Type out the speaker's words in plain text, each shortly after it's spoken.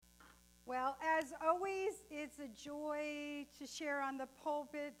It's a joy to share on the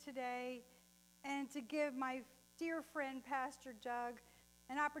pulpit today and to give my dear friend, Pastor Doug,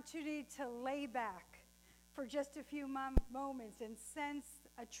 an opportunity to lay back for just a few moments and sense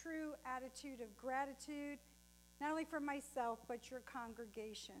a true attitude of gratitude, not only for myself, but your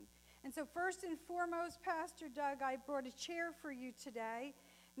congregation. And so first and foremost, Pastor Doug, I brought a chair for you today,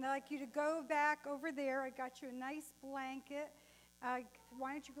 and I'd like you to go back over there. I got you a nice blanket.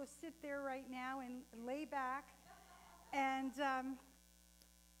 Why don't you go sit there right now and lay back? And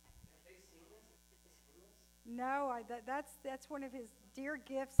no, that's one of his dear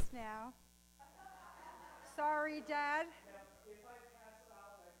gifts now. Sorry, Dad. If I pass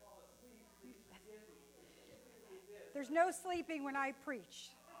out and I fall asleep, please forgive me. There's no sleeping when I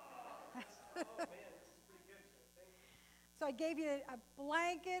preach. Oh man, this is pretty good. Thank you. So I gave you a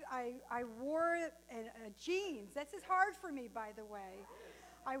blanket. I wore jeans. This is hard for me, by the way.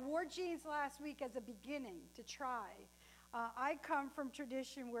 I wore jeans last week as a beginning to try. I come from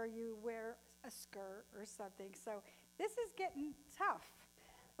tradition where you wear a skirt or something. So this is getting tough,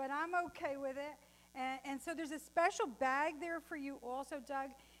 but I'm okay with it. And so there's a special bag there for you also, Doug.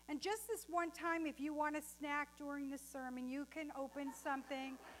 And just this one time, if you want a snack during the sermon, you can open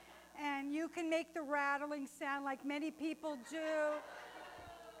something and you can make the rattling sound like many people do,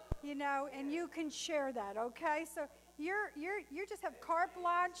 you know, and you can share that, okay? So you just have carte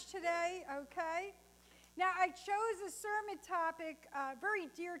blanche today, okay? Now, I chose a sermon topic very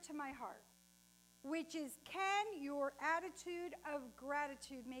dear to my heart, which is, can your attitude of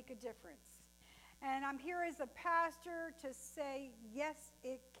gratitude make a difference? And I'm here as a pastor to say, yes,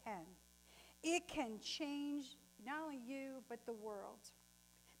 it can. It can change not only you, but the world.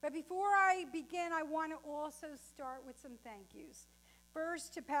 But before I begin, I want to also start with some thank yous.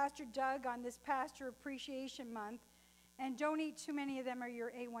 First, to Pastor Doug on this Pastor Appreciation Month. And don't eat too many of them or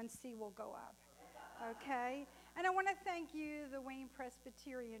your A1C will go up. Okay? And I want to thank you, the Wayne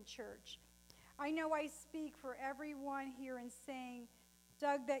Presbyterian Church. I know I speak for everyone here in saying,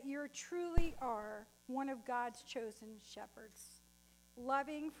 Doug, that you truly are one of God's chosen shepherds.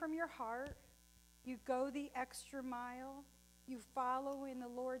 Loving from your heart, you go the extra mile, you follow in the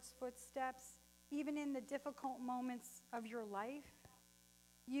Lord's footsteps, even in the difficult moments of your life.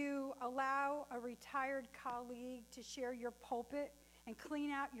 You allow a retired colleague to share your pulpit and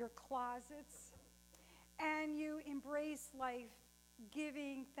clean out your closets. And you embrace life,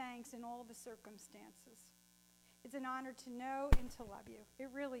 giving thanks in all the circumstances. It's an honor to know and to love you. It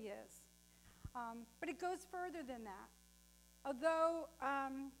really is. But it goes further than that. Although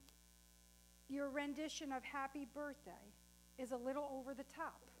your rendition of Happy Birthday is a little over the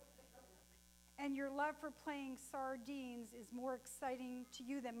top, and your love for playing sardines is more exciting to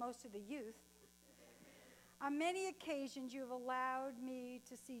you than most of the youth, on many occasions you have allowed me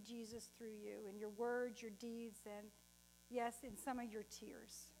to see Jesus through you in your words, your deeds, and yes, in some of your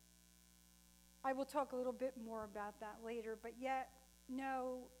tears. I will talk a little bit more about that later, but yet,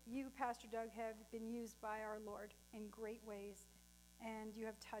 no, you, Pastor Doug, have been used by our Lord in great ways, and you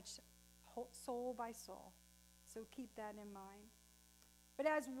have touched soul by soul. So keep that in mind. But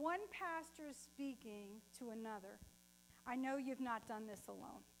as one pastor is speaking to another, I know you've not done this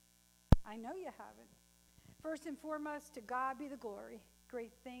alone. I know you haven't. First and foremost, to God be the glory.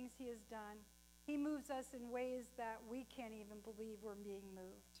 Great things he has done. He moves us in ways that we can't even believe we're being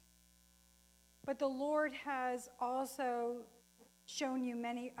moved. But the Lord has also shown you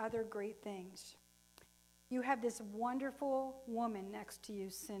many other great things. You have this wonderful woman next to you,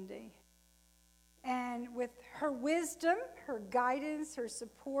 Cindy. And with her wisdom, her guidance, her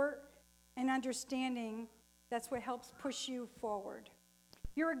support, and understanding, that's what helps push you forward.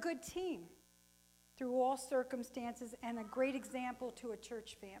 You're a good team through all circumstances and a great example to a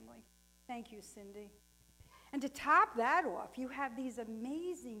church family. Thank you, Cindy. And to top that off, you have these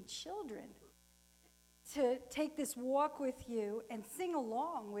amazing children to take this walk with you and sing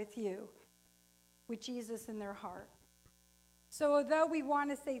along with you with Jesus in their heart. So although we want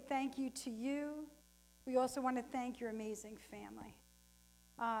to say thank you to you, we also want to thank your amazing family,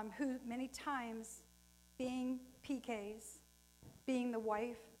 who many times, being PKs, being the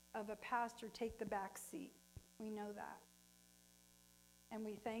wife of a pastor, take the back seat. We know that. And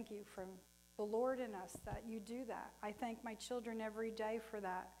we thank you from the Lord in us that you do that. I thank my children every day for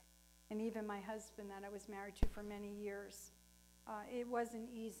that. And even my husband that I was married to for many years. It wasn't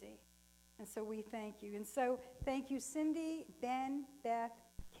easy. And so we thank you. And so thank you, Cindy, Ben, Beth,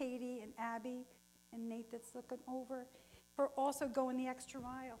 Katie, and Abby, and Nate that's looking over, for also going the extra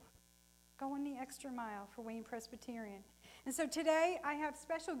mile. Going the extra mile for Wayne Presbyterian. And so today I have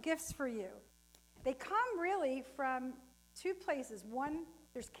special gifts for you. They come really from two places. One,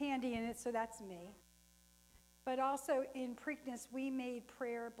 there's candy in it, so that's me. but also in Preakness, we made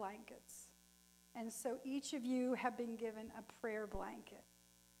prayer blankets. And so each of you have been given a prayer blanket.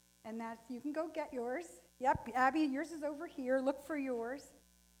 And that's, you can go get yours. Yep, Abby, yours is over here. Look for yours.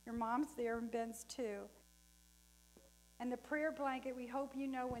 Your mom's there and Ben's too. And the prayer blanket, we hope you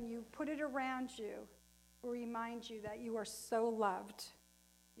know when you put it around you, will remind you that you are so loved.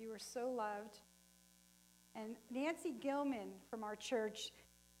 You are so loved. And Nancy Gilman from our church,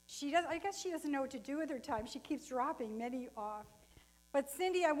 I guess she doesn't know what to do with her time. She keeps dropping many off. But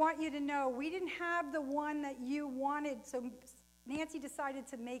Cindy, I want you to know, we didn't have the one that you wanted, so Nancy decided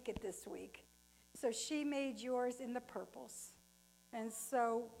to make it this week. So she made yours in the purples. And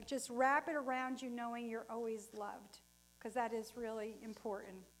so just wrap it around you knowing you're always loved, because that is really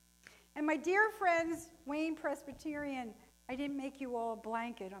important. And my dear friends, Wayne Presbyterian, I didn't make you all a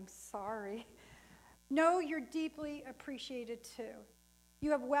blanket. I'm sorry. No, you're deeply appreciated too.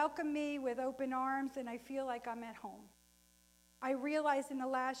 You have welcomed me with open arms, and I feel like I'm at home. I realized in the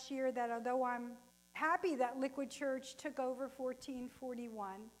last year that although I'm happy that Liquid Church took over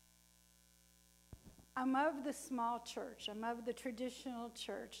 1441, I'm of the small church. I'm of the traditional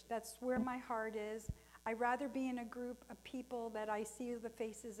church. That's where my heart is. I'd rather be in a group of people that I see the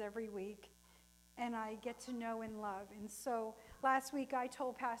faces every week and I get to know and love. And so last week I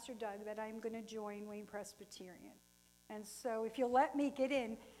told Pastor Doug that I'm going to join Wayne Presbyterian. And so if you'll let me get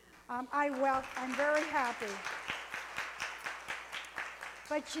in, I'm very happy.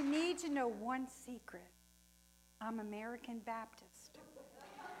 But you need to know one secret. I'm American Baptist.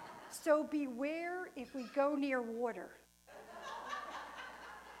 So beware if we go near water,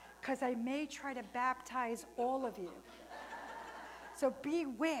 because I may try to baptize all of you. So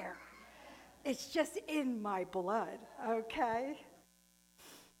beware. It's just in my blood, okay?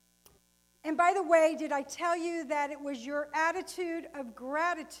 And by the way, did I tell you that it was your attitude of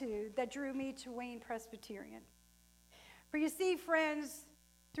gratitude that drew me to Wayne Presbyterian? For you see, friends,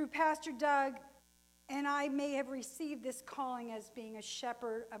 through Pastor Doug, and I may have received this calling as being a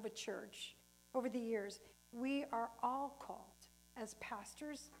shepherd of a church over the years. We are all called as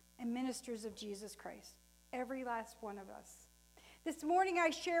pastors and ministers of Jesus Christ, every last one of us. This morning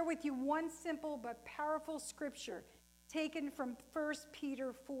I share with you one simple but powerful scripture taken from 1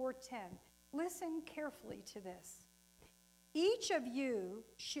 Peter 4:10. Listen carefully to this. Each of you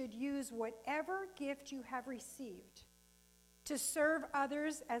should use whatever gift you have received to serve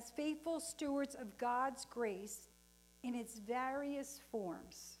others as faithful stewards of God's grace in its various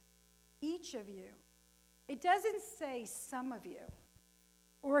forms. Each of you. It doesn't say some of you,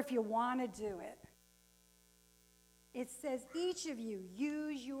 or if you want to do it. It says each of you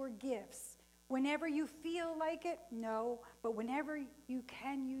use your gifts. Whenever you feel like it, no, but whenever you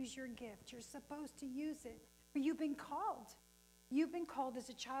can use your gift, you're supposed to use it. For you've been called. You've been called as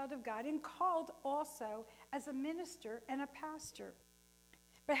a child of God and called also as a minister and a pastor.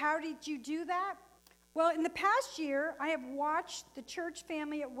 But how did you do that? Well, in the past year, I have watched the church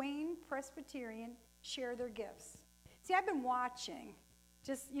family at Wayne Presbyterian share their gifts. See, I've been watching.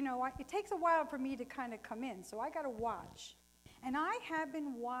 Just, it takes a while for me to kind of come in, so I got to watch. And I have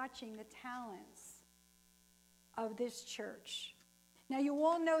been watching the talents of this church. Now, you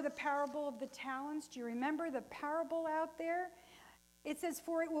all know the parable of the talents. Do you remember the parable out there? It says,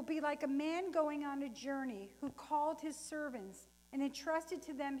 "For it will be like a man going on a journey who called his servants and entrusted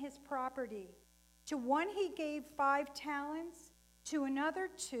to them his property. To one he gave 5 talents, to another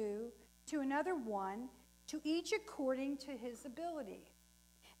 2, to another 1, to each according to his ability.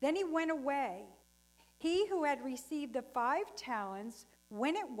 Then he went away. He who had received the 5 talents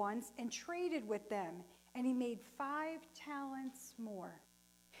went at once and traded with them, and he made 5 talents more.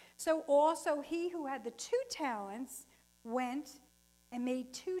 So also he who had the 2 talents went and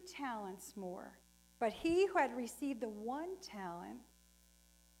made 2 talents more. But he who had received the 1 talent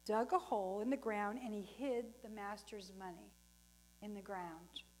dug a hole in the ground, and he hid the master's money in the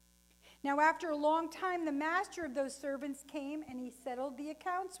ground. Now after a long time, the master of those servants came, and he settled the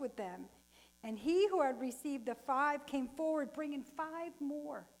accounts with them. And he who had received the 5 came forward, bringing 5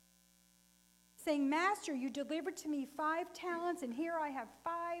 more, saying, 'Master, you delivered to me 5 talents, and here I have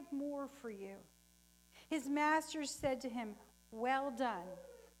 5 more for you.' His master said to him, 'Well done,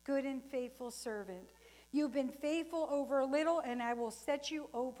 good and faithful servant. You've been faithful over a little, and I will set you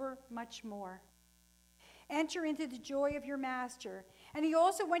over much more. Enter into the joy of your master.' And he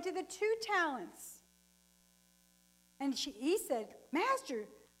also went to the 2 talents. And he said, 'Master,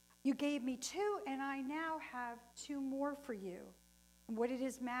 you gave me 2, and I now have 2 more for you.' And what did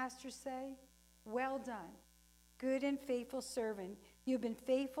his master say? 'Well done, good and faithful servant. You've been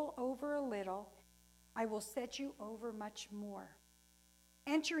faithful over a little. I will set you over much more.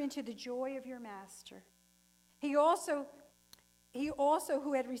 Enter into the joy of your master.' He also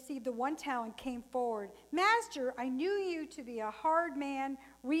who had received the 1 talent came forward. Master, I knew you to be a hard man,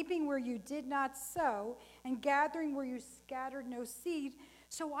 reaping where you did not sow, and gathering where you scattered no seed.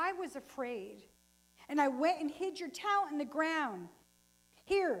 So I was afraid, and I went and hid your talent in the ground.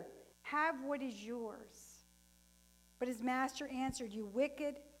 Here, have what is yours. But his master answered, you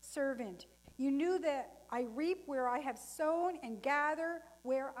wicked servant. You knew that I reap where I have sown and gather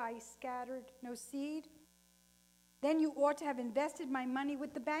where I scattered no seed. Then you ought to have invested my money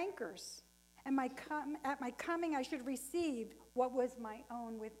with the bankers, and at my coming I should receive what was my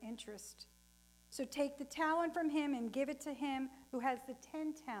own with interest. So take the talent from him and give it to him who has the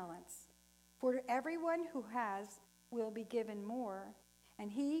 10 talents. For to everyone who has will be given more,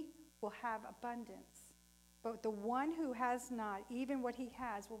 and he will have abundance. But the one who has not, even what he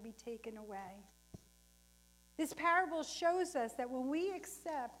has, will be taken away. This parable shows us that when we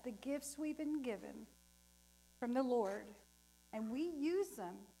accept the gifts we've been given from the Lord, and we use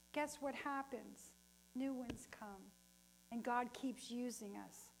them, guess what happens? New ones come. And God keeps using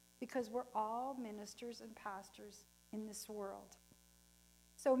us because we're all ministers and pastors in this world.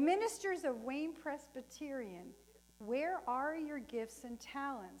 So ministers of Wayne Presbyterian, where are your gifts and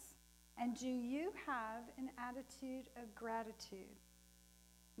talents? And do you have an attitude of gratitude?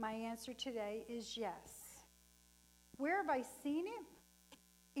 My answer today is yes. Where have I seen it?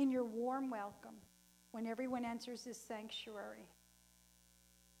 In your warm welcome. When everyone enters this sanctuary.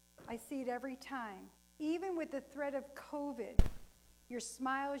 I see it every time. Even with the threat of COVID, your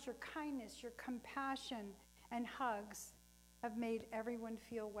smiles, your kindness, your compassion, and hugs have made everyone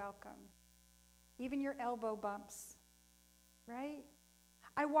feel welcome. Even your elbow bumps, right?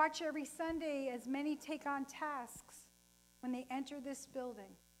 I watch every Sunday as many take on tasks when they enter this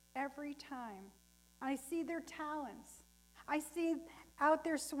building, every time. I see their talents. I see out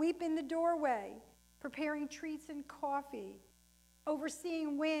there sweeping the doorway, preparing treats and coffee,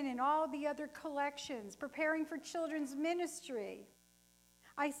 overseeing WIN and all the other collections, preparing for children's ministry.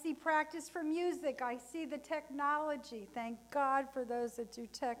 I see practice for music. I see the technology. Thank God for those that do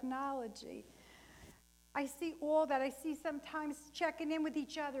technology. I see all that. I see sometimes checking in with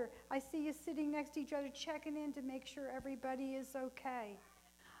each other. I see you sitting next to each other, checking in to make sure everybody is okay.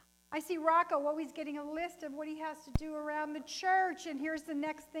 I see Rocco always getting a list of what he has to do around the church, and here's the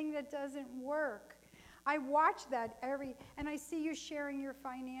next thing that doesn't work. I watch that and I see you sharing your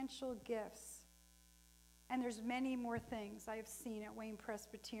financial gifts. And there's many more things I have seen at Wayne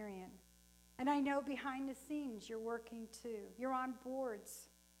Presbyterian. And I know behind the scenes you're working too. You're on boards.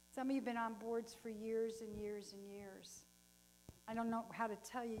 Some of you have been on boards for years and years and years. I don't know how to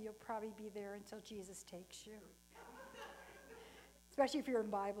tell you, you'll probably be there until Jesus takes you. Especially if you're in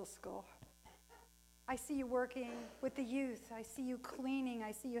Bible school. I see you working with the youth. I see you cleaning.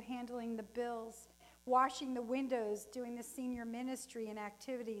 I see you handling the bills, washing the windows, doing the senior ministry and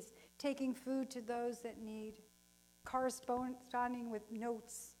activities, taking food to those that need, corresponding with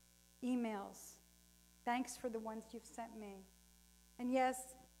notes, emails. Thanks for the ones you've sent me. And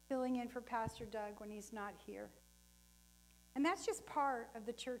yes, filling in for Pastor Doug when he's not here. And that's just part of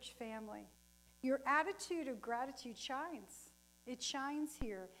the church family. Your attitude of gratitude shines. It shines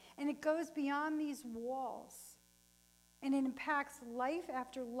here. And it goes beyond these walls. And it impacts life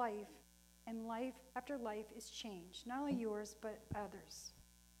after life. And life after life is changed. Not only yours, but others.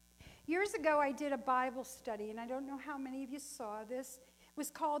 Years ago, I did a Bible study, and I don't know how many of you saw this. It was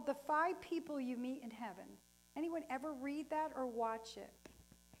called The 5 People You Meet in Heaven. Anyone ever read that or watch it?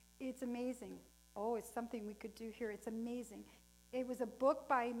 It's amazing. Oh, it's something we could do here. It's amazing. It was a book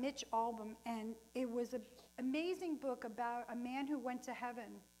by Mitch Albom, and it was an amazing book about a man who went to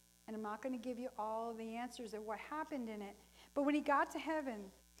heaven. And I'm not going to give you all the answers of what happened in it. But when he got to heaven,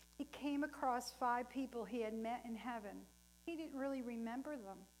 he came across 5 people he had met in heaven. He didn't really remember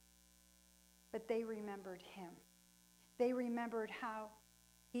them, but they remembered him. They remembered how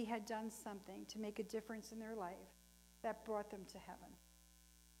he had done something to make a difference in their life that brought them to heaven.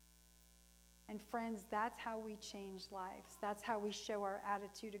 And friends, that's how we change lives. That's how we show our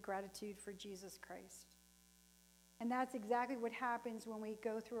attitude of gratitude for Jesus Christ. And that's exactly what happens when we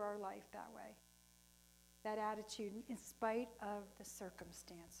go through our life that way. That attitude in spite of the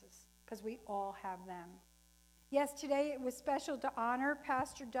circumstances, because we all have them. Yes, today it was special to honor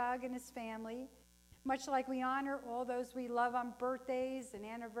Pastor Doug and his family, much like we honor all those we love on birthdays and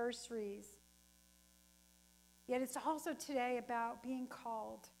anniversaries. Yet it's also today about being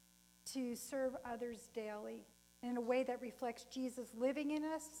called to serve others daily in a way that reflects Jesus living in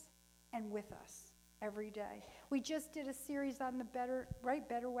us and with us every day. We just did a series on the Better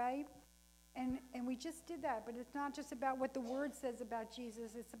Way, and we just did that, but it's not just about what the Word says about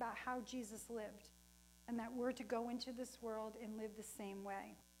Jesus, it's about how Jesus lived and that we're to go into this world and live the same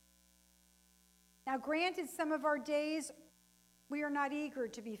way. Now, granted, some of our days, we are not eager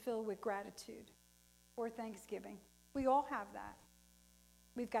to be filled with gratitude or thanksgiving. We all have that.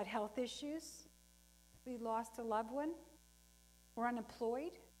 We've got health issues. We lost a loved one. We're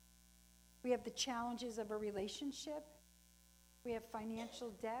unemployed. We have the challenges of a relationship. We have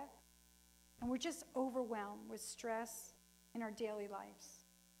financial debt. And we're just overwhelmed with stress in our daily lives.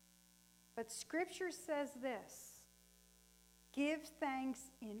 But Scripture says this: give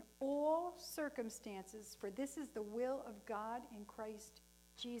thanks in all circumstances, for this is the will of God in Christ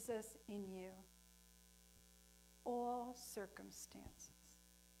Jesus in you. All circumstances.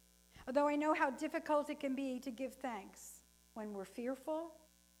 Although I know how difficult it can be to give thanks when we're fearful,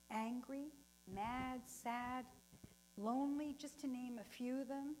 angry, mad, sad, lonely, just to name a few of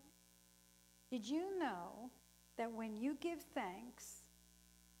them. Did you know that when you give thanks,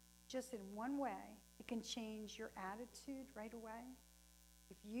 just in one way, it can change your attitude right away?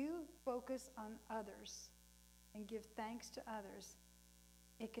 If you focus on others and give thanks to others,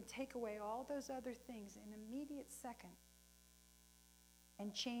 it can take away all those other things in an immediate second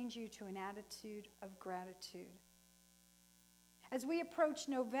and change you to an attitude of gratitude. As we approach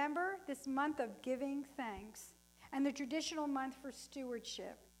November, this month of giving thanks, and the traditional month for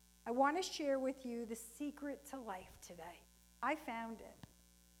stewardship, I want to share with you the secret to life today. I found it.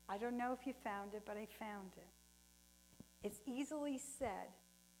 I don't know if you found it, but I found it. It's easily said,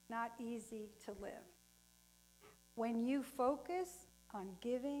 not easy to live. When you focus on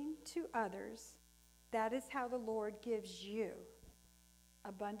giving to others, that is how the Lord gives you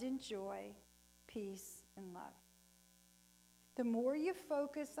abundant joy, peace, and love. The more you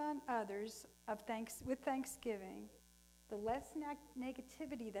focus on others with thanksgiving, the less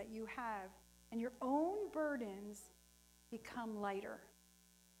negativity that you have, and your own burdens become lighter.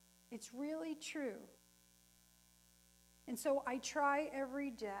 It's really true. And so I try every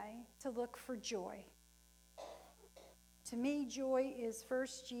day to look for joy. To me, joy is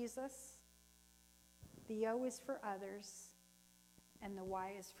first Jesus, the O is for others, and the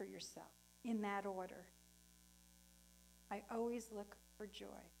Y is for yourself, in that order. I always look for joy.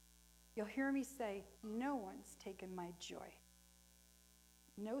 You'll hear me say, no one's taken my joy.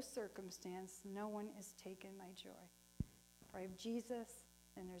 No circumstance, no one is taken my joy. For I have Jesus,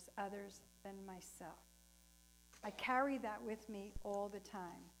 and there's others than myself. I carry that with me all the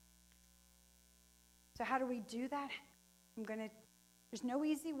time. So how do we do that? There's no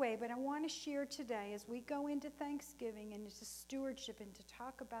easy way, but I want to share today as we go into Thanksgiving and into stewardship and to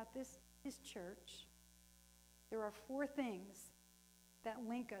talk about his church. There are 4 things that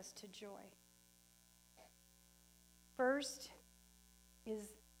link us to joy. First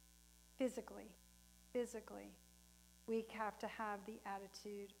is physically. Physically, we have to have the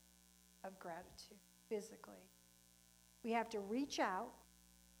attitude of gratitude. Physically. We have to reach out,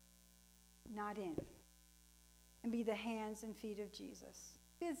 not in, and be the hands and feet of Jesus.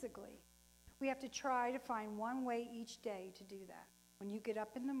 Physically, we have to try to find one way each day to do that. When you get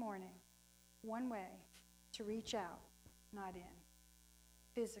up in the morning, one way to reach out, not in.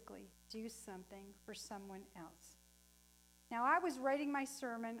 Physically, do something for someone else. Now, I was writing my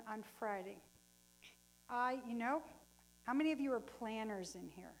sermon on Friday. How many of you are planners in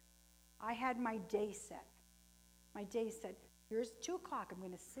here? I had my day set. My day said, here's 2 o'clock, I'm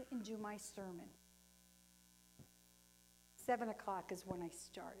going to sit and do my sermon. 7 o'clock is when I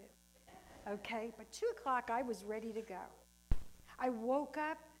started. Okay, but 2 o'clock I was ready to go. I woke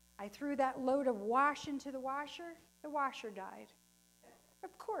up, I threw that load of wash into the washer died.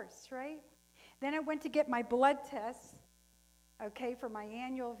 Of course, right? Then I went to get my blood test, for my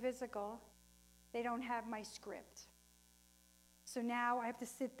annual physical. They don't have my script. So now I have to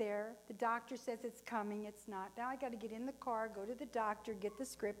sit there. The doctor says it's coming, it's not. Now I got to get in the car, go to the doctor, get the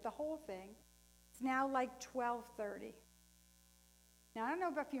script, the whole thing. It's now like 12:30. Now I don't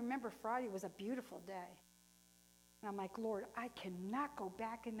know if you remember, Friday was a beautiful day. And I'm like, Lord, I cannot go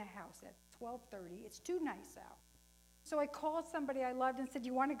back in the house at 12:30. It's too nice out. So I called somebody I loved and said,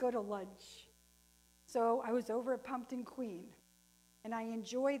 you want to go to lunch? So I was over at Pumpkin Queen, and I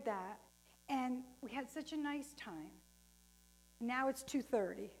enjoyed that. And we had such a nice time. Now it's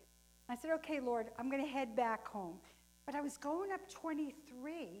 2:30. I said, okay, Lord, I'm going to head back home. But I was going up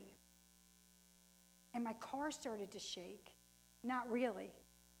 23, and my car started to shake. Not really.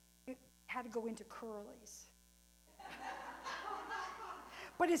 It had to go into Curly's.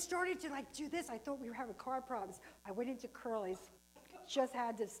 But it started to do this. I thought we were having car problems. I went into Curly's. Just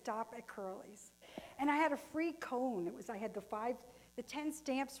had to stop at Curly's. And I had a free cone. I had the 10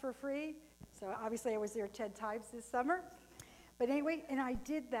 stamps for free. So obviously I was there 10 times this summer. But anyway, and I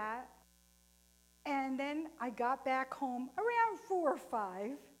did that. And then I got back home around 4 or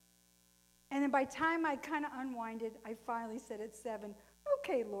 5. And then by the time I kind of unwinded, I finally said at 7,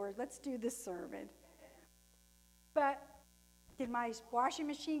 okay, Lord, let's do this sermon. But did my washing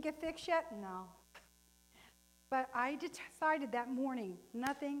machine get fixed yet? No. But I decided that morning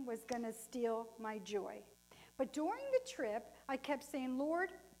nothing was going to steal my joy. But during the trip, I kept saying, Lord,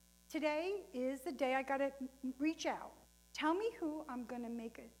 today is the day I got to reach out. Tell me who I'm going to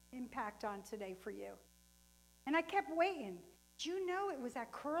make an impact on today for you. And I kept waiting. Do you know it was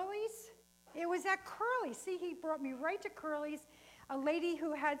at Curly's? It was at Curly's. See, he brought me right to Curly's. A lady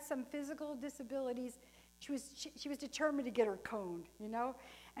who had some physical disabilities, she was determined to get her coned, you know?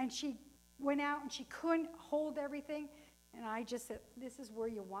 And she went out and she couldn't hold everything. And I just said, this is where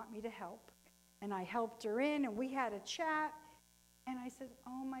you want me to help. And I helped her in, and we had a chat. And I said,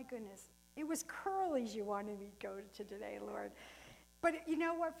 oh, my goodness, it was Curly's you wanted me to go to today, Lord. But you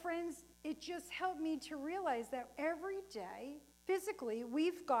know what, friends? It just helped me to realize that every day, physically,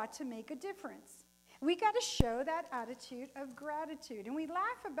 we've got to make a difference. We got to show that attitude of gratitude. And we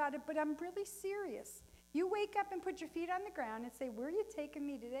laugh about it, but I'm really serious. You wake up and put your feet on the ground and say, where are you taking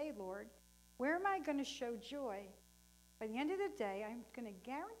me today, Lord? Where am I going to show joy? By the end of the day, I'm going to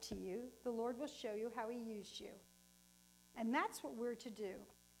guarantee you the Lord will show you how he used you. And that's what we're to do.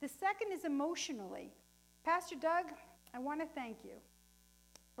 The second is emotionally. Pastor Doug, I want to thank you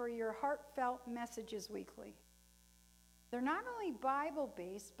for your heartfelt messages weekly. They're not only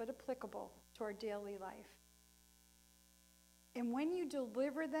Bible-based, but applicable to our daily life. And when you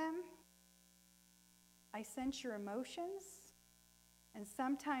deliver them, I sense your emotions, and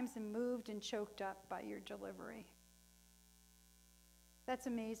sometimes I'm moved and choked up by your delivery. That's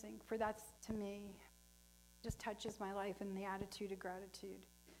amazing, for that's, to me, just touches my life in the attitude of gratitude,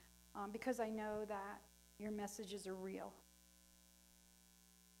 because I know that your messages are real.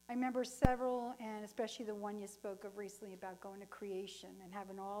 I remember several, and especially the one you spoke of recently about going to creation and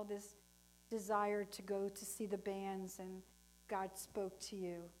having all this desire to go to see the bands, and God spoke to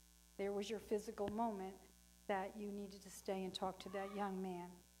you. There was your physical moment that you needed to stay and talk to that young man.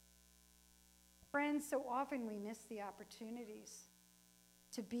 Friends, so often we miss the opportunities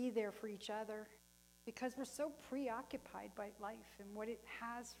to be there for each other because we're so preoccupied by life and what it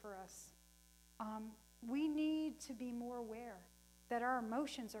has for us. We need to be more aware that our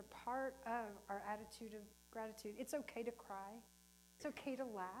emotions are part of our attitude of gratitude. It's okay to cry. It's okay to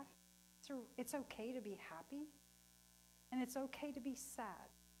laugh. It's okay to be happy. And it's okay to be sad.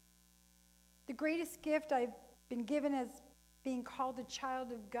 The greatest gift I've been given as being called a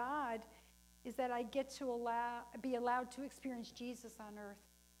child of God is that I get to be allowed to experience Jesus on earth.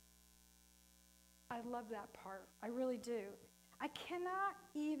 I love that part. I really do. I cannot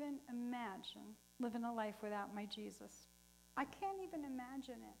even imagine living a life without my Jesus. I can't even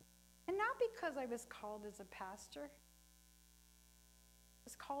imagine it. And not because I was called as a pastor. I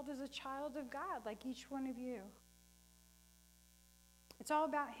was called as a child of God, like each one of you. It's all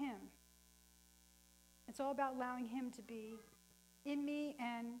about him. It's all about allowing him to be in me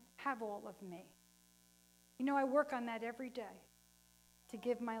and have all of me. You know, I work on that every day, to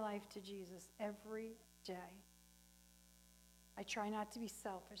give my life to Jesus every day. I try not to be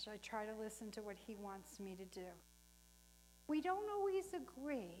selfish. I try to listen to what he wants me to do. We don't always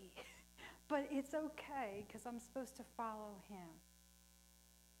agree, but it's okay because I'm supposed to follow him.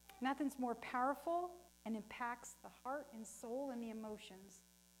 Nothing's more powerful and impacts the heart and soul and the emotions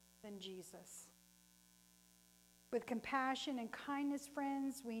than Jesus. With compassion and kindness,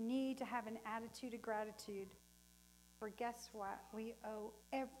 friends, we need to have an attitude of gratitude. For guess what? We owe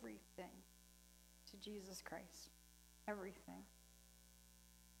everything to Jesus Christ. Everything.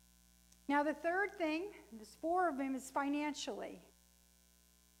 Now, the third thing, there's 4 of them, is financially.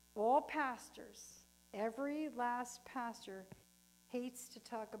 All pastors, every last pastor, hates to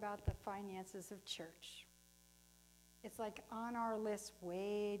talk about the finances of church. It's like on our list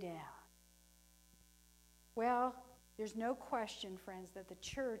way down. Well, there's no question, friends, that the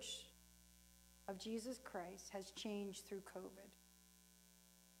church of Jesus Christ has changed through COVID.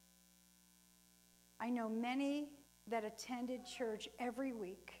 I know many that attended church every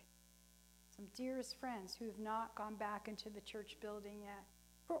week, some dearest friends who have not gone back into the church building yet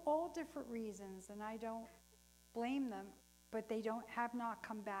for all different reasons, and I don't blame them, but they have not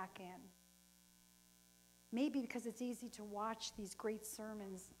come back in. Maybe because it's easy to watch these great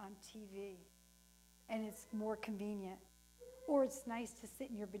sermons on TV, and it's more convenient. Or it's nice to sit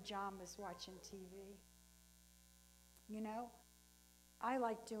in your pajamas watching TV. You know, I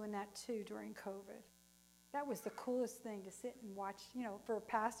like doing that too during COVID. That was the coolest thing, to sit and watch, you know, for a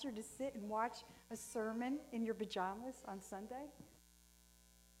pastor to sit and watch a sermon in your pajamas on Sunday.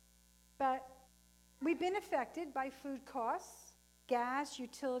 But we've been affected by food costs, gas,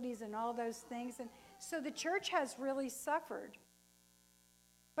 utilities, and all those things. And so the church has really suffered.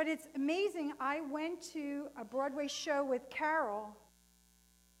 But it's amazing. I went to a Broadway show with Carol,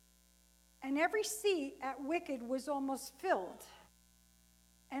 and every seat at Wicked was almost filled.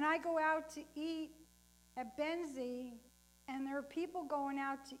 And I go out to eat at Benzie, and there are people going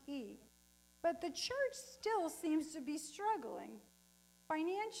out to eat. But the church still seems to be struggling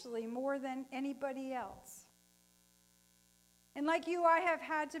financially more than anybody else. And like you, I have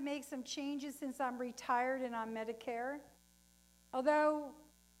had to make some changes since I'm retired and on Medicare. Although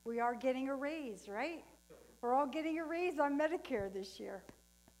we are getting a raise, right? We're all getting a raise on Medicare this year.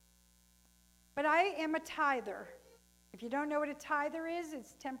 But I am a tither. If you don't know what a tither is,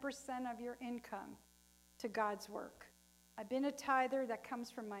 it's 10% of your income to God's work. I've been a tither. That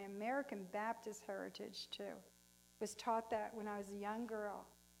comes from my American Baptist heritage, too. Was taught that when I was a young girl.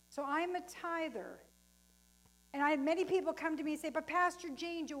 So I'm a tither. And I had many people come to me and say, but Pastor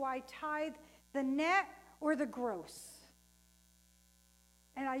Jane, do I tithe the net or the gross?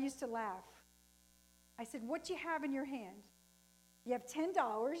 And I used to laugh. I said, what do you have in your hand? You have $10,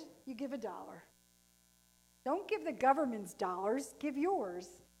 you give $1. Don't give the government's dollars, give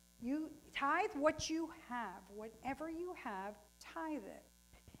yours. You tithe what you have. Whatever you have, tithe it.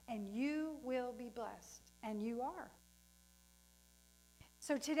 And you will be blessed. And you are.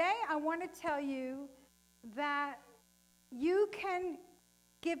 So today I want to tell you that you can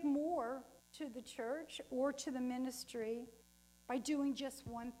give more to the church or to the ministry by doing just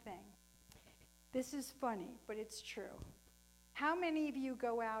one thing. This is funny, but it's true. How many of you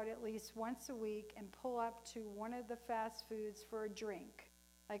go out at least once a week and pull up to one of the fast foods for a drink,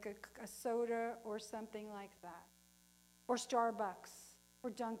 like a soda or something like that? Or Starbucks or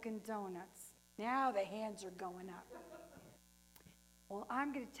Dunkin' Donuts? Now the hands are going up. Well,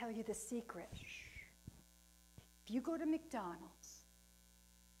 I'm going to tell you the secret. If you go to McDonald's,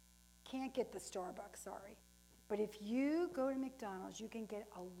 can't get the Starbucks, sorry. But if you go to McDonald's, you can get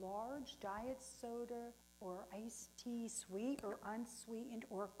a large diet soda or iced tea, sweet or unsweetened,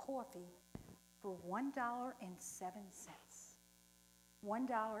 or coffee for $1.07.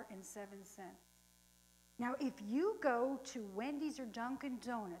 $1.07. Now, if you go to Wendy's or Dunkin'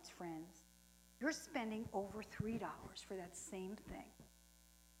 Donuts, friends, you're spending over $3 for that same thing.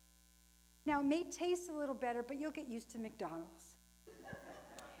 Now, it may taste a little better, but you'll get used to McDonald's.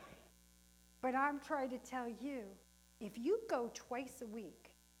 But I'm trying to tell you, if you go twice a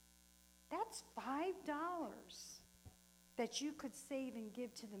week, that's $5 that you could save and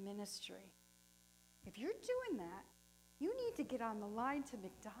give to the ministry. If you're doing that, you need to get on the line to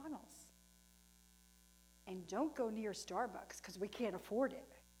McDonald's. And don't go near Starbucks because we can't afford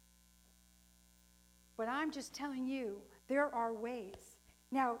it. But I'm just telling you, there are ways.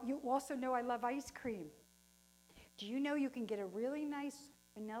 Now, you also know I love ice cream. Do you know you can get a really nice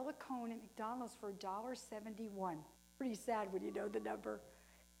vanilla cone at McDonald's for $1.71? Pretty sad when you know the number.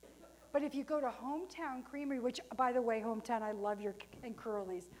 But if you go to Hometown Creamery, which, by the way, Hometown, I love your and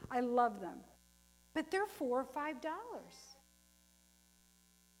Curly's. I love them. But they're $4 or $5.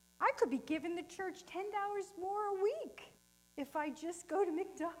 I could be giving the church $10 more a week if I just go to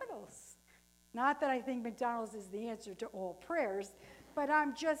McDonald's. Not that I think McDonald's is the answer to all prayers, but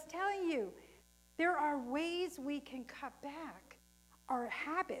I'm just telling you, there are ways we can cut back our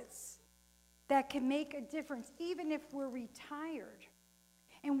habits that can make a difference, even if we're retired.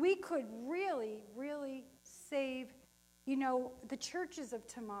 And we could really, really save, the churches of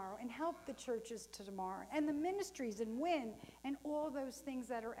tomorrow and help the churches to tomorrow and the ministries and win and all those things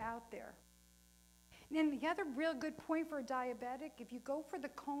that are out there. And then the other real good point for a diabetic, if you go for the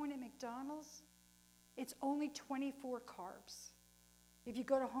cone at McDonald's, it's only 24 carbs. If you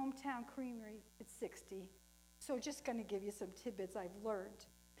go to Hometown Creamery, it's 60. So just going to give you some tidbits I've learned.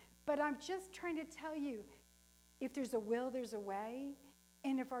 But I'm just trying to tell you, if there's a will, there's a way.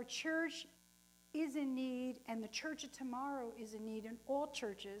 And if our church is in need, and the church of tomorrow is in need, and all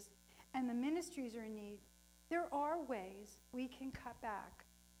churches, and the ministries are in need, there are ways we can cut back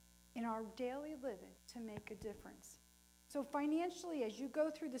in our daily living to make a difference. So financially, as you go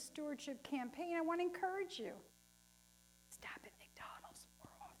through the stewardship campaign, I want to encourage you. Stop at McDonald's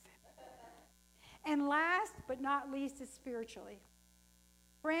more often. And last but not least is spiritually.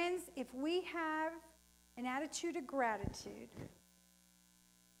 Friends, if we have an attitude of gratitude,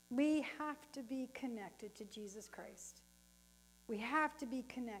 we have to be connected to Jesus Christ. We have to be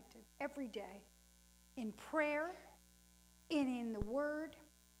connected every day in prayer, and in the Word,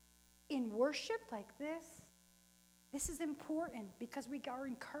 in worship like this. This is important because we are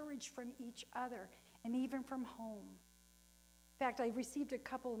encouraged from each other and even from home. In fact, I received a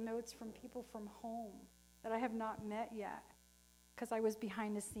couple of notes from people from home that I have not met yet, because I was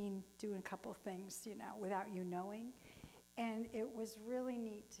behind the scene doing a couple of things, without you knowing. And it was really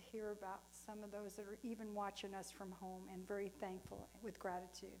neat to hear about some of those that are even watching us from home, and very thankful with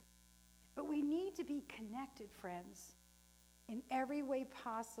gratitude. But we need to be connected, friends, in every way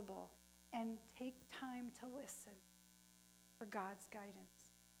possible, and take time to listen for God's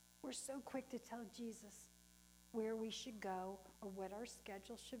guidance. We're so quick to tell Jesus where we should go or what our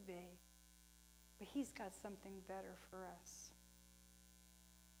schedule should be, but he's got something better for us.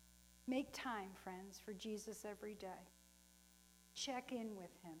 Make time, friends, for Jesus every day. Check in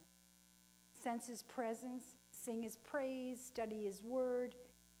with him. Sense his presence, sing his praise, study his word,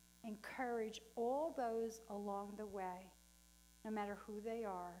 encourage all those along the way, no matter who they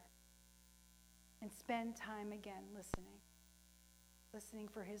are, and spend time again listening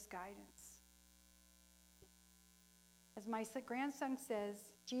for his guidance. As my grandson says,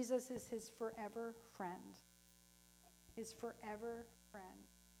 Jesus is his forever friend. His forever friend.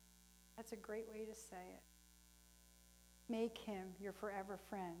 That's a great way to say it. Make him your forever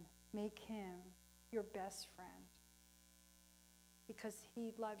friend. Make him your best friend. Because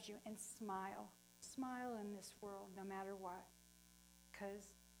he loves you. And smile. Smile in this world no matter what.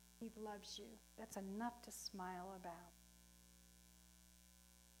 Because he loves you. That's enough to smile about.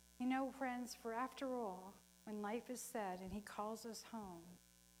 Friends, for after all, when life is said and he calls us home,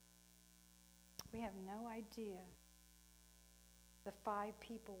 we have no idea the 5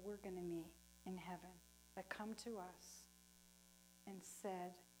 people we're going to meet in heaven that come to us and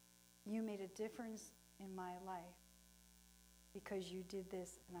said, you made a difference in my life because you did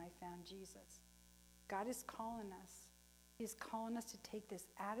this and I found Jesus. God is calling us. He's calling us to take this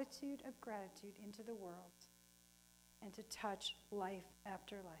attitude of gratitude into the world and to touch life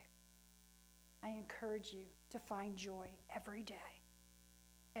after life. I encourage you to find joy every day,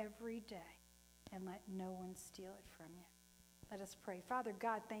 and let no one steal it from you. Let us pray. Father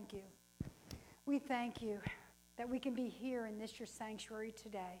God, thank you. We thank you that we can be here in this your sanctuary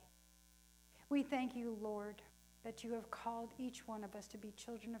today. We thank you, Lord, that you have called each one of us to be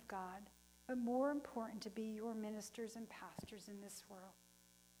children of God, but more important, to be your ministers and pastors in this world.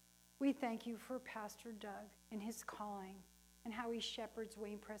 We thank you for Pastor Doug and his calling and how he shepherds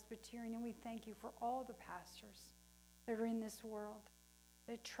Wayne Presbyterian, and we thank you for all the pastors that are in this world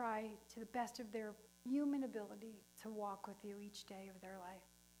that try to the best of their human ability to walk with you each day of their life.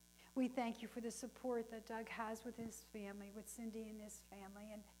 We thank you for the support that Doug has with his family, with Cindy and his family,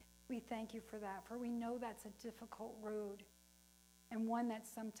 and we thank you for that, for we know that's a difficult road and one that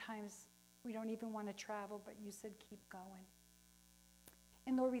sometimes we don't even want to travel, but you said keep going.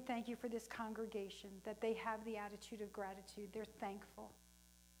 And Lord, we thank you for this congregation, that they have the attitude of gratitude. They're thankful.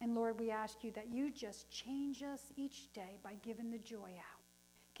 And Lord, we ask you that you just change us each day by giving the joy out.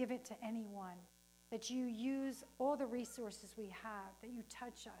 Give it to anyone. That you use all the resources we have, that you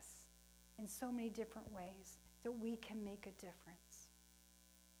touch us in so many different ways, that we can make a difference.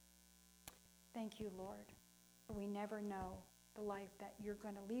 Thank you, Lord, for we never know the life that you're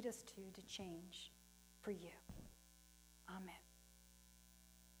going to lead us to change for you. Amen.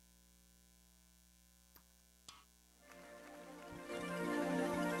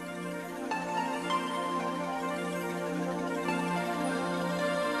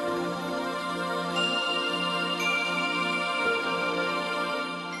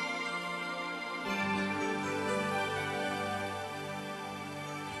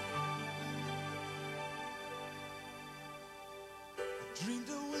 Dreamed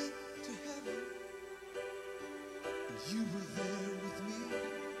I went to heaven, and you were there with me.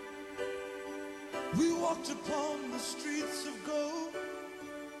 We walked upon the streets of gold,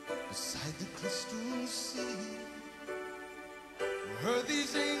 beside the crystal sea. We heard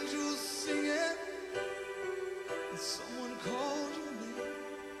these angels singing, and someone called your name.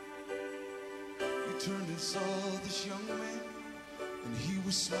 You turned and saw this young man, and he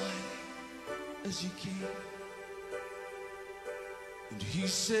was smiling as you came. And he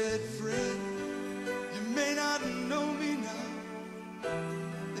said, friend, you may not know me now.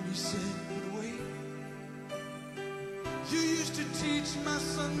 Then he said, but wait. You used to teach my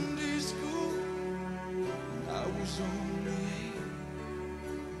Sunday school when I was only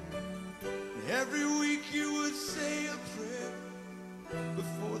 8. Every week you would say a prayer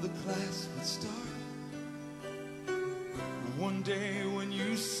before the class would start. One day when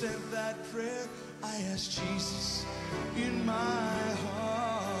you said that prayer, I asked Jesus in my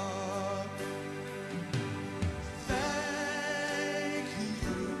heart. Thank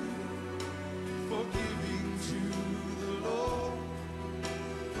you for giving to the Lord.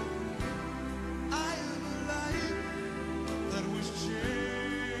 I am a life that will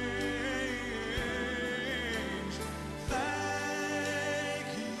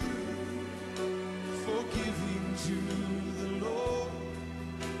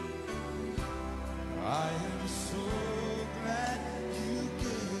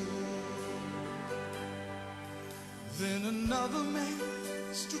Then another man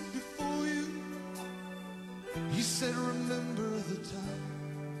stood before you. He said, remember the time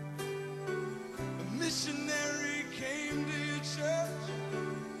a missionary came to your church.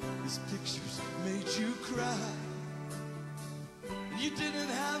 His pictures made you cry. You didn't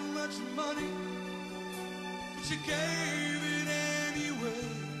have much money, but you gave it anyway.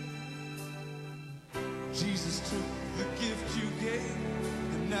 Jesus took the gift you gave,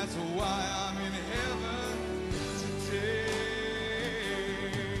 and that's why I'm in heaven today.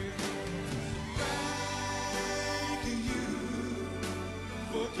 Thank you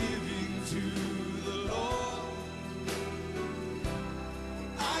for giving to the Lord.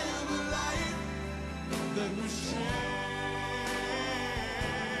 I am a light that was changed.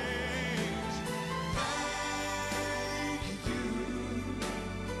 Thank you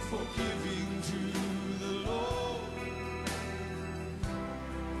for giving to the Lord.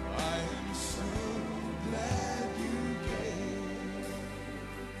 I am so glad you gave.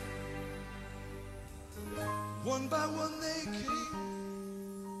 One by one they came,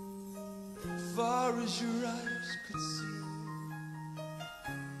 far as your eyes could see.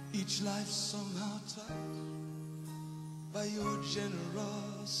 Each life somehow touched by your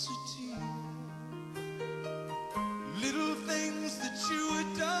generosity. Little things that you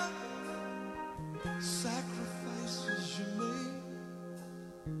had done, sacrifices you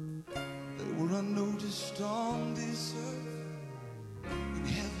made, they were unnoticed on this earth. In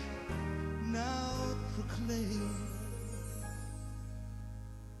heaven now proclaim.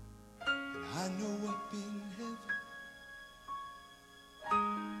 I know up in heaven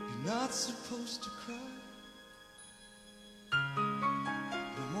you're not supposed to cry.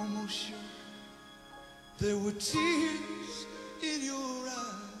 I'm almost sure there were tears in your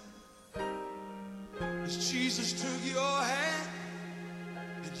eyes as Jesus took your hand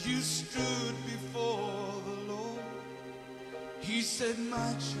and you stood before the Lord. He said,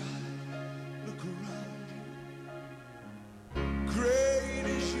 my child, look around you. Great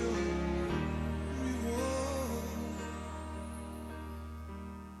is your reward.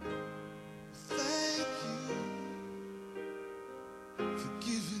 Thank you for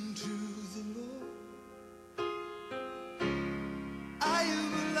giving to the Lord. I am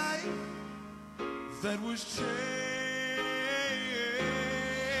a life that was changed.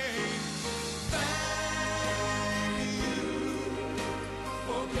 Thank you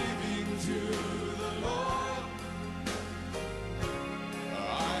for giving to the Lord.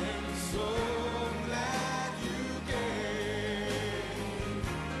 I am so glad you gave.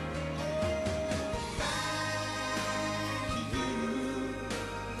 Thank you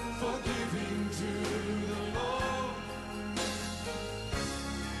for giving to the Lord.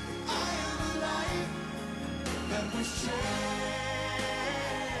 I am a life that was changed.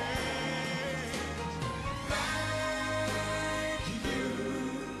 Thank you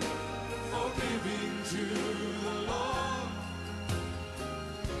for giving to the Lord.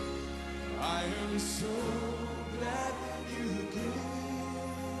 I am so glad you gave.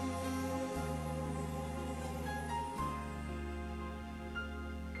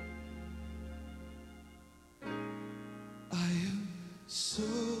 I am so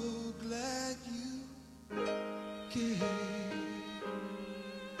glad you gave.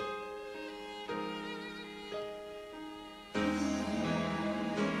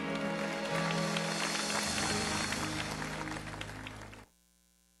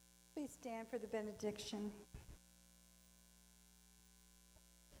 Please stand for the benediction.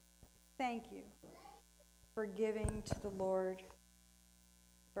 Thank you for giving to the Lord,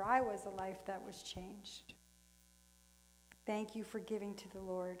 for I was a life that was changed. Thank you for giving to the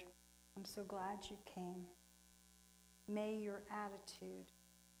Lord. I'm so glad you came. May your attitude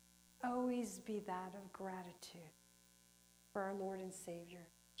always be that of gratitude for our Lord and Savior,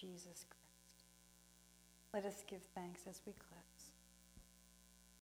 Jesus Christ. Let us give thanks as we close.